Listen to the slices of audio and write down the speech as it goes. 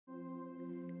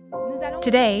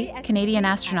Today, Canadian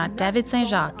astronaut David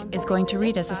Saint-Jacques is going to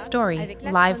read us a story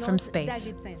live from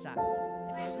space.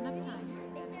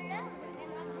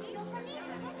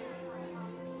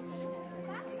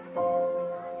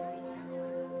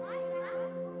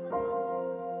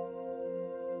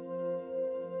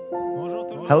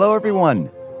 Hello,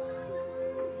 everyone.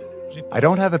 I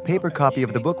don't have a paper copy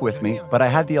of the book with me, but I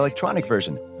have the electronic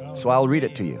version, so I'll read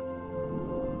it to you.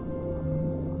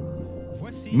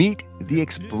 Meet the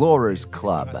Explorers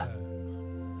Club.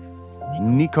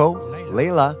 Nico,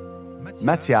 Leila,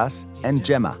 Matthias, and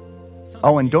Gemma.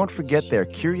 Oh, and don't forget their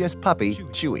curious puppy,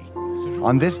 Chewy.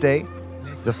 On this day,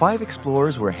 the 5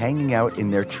 explorers were hanging out in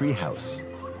their treehouse.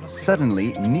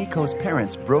 Suddenly, Nico's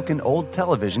parents' broken old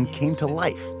television came to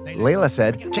life. Leila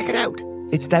said, "Check it out!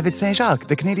 It's David Saint-Jacques,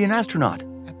 the Canadian astronaut."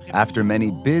 After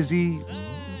many busy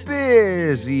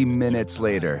minutes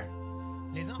later,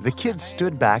 the kids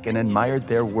stood back and admired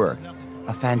their work.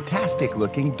 A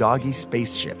fantastic-looking doggy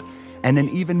spaceship, and an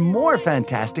even more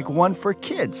fantastic one for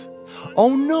kids.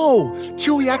 Oh no!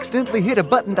 Chewie accidentally hit a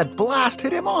button that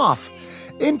blasted him off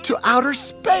into outer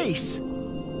space.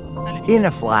 In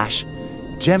a flash,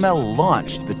 Gemma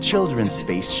launched the children's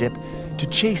spaceship to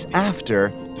chase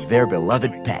after their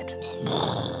beloved pet.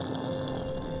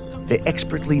 They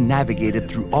expertly navigated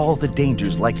through all the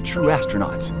dangers like true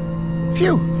astronauts.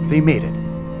 Phew, they made it.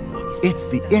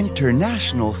 It's the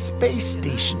International Space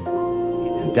Station.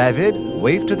 David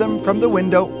waved to them from the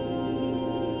window.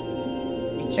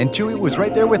 And Chewie was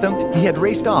right there with him. He had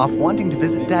raced off, wanting to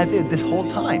visit David this whole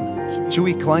time.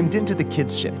 Chewie climbed into the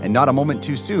kids' ship, and not a moment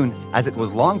too soon, as it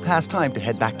was long past time to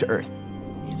head back to Earth.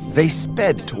 They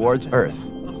sped towards Earth.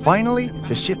 Finally,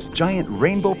 the ship's giant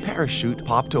rainbow parachute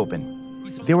popped open.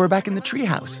 They were back in the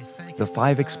treehouse. The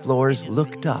 5 explorers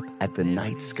looked up at the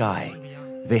night sky.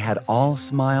 They had all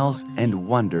smiles and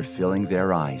wonder filling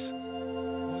their eyes.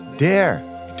 Dare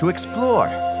to explore.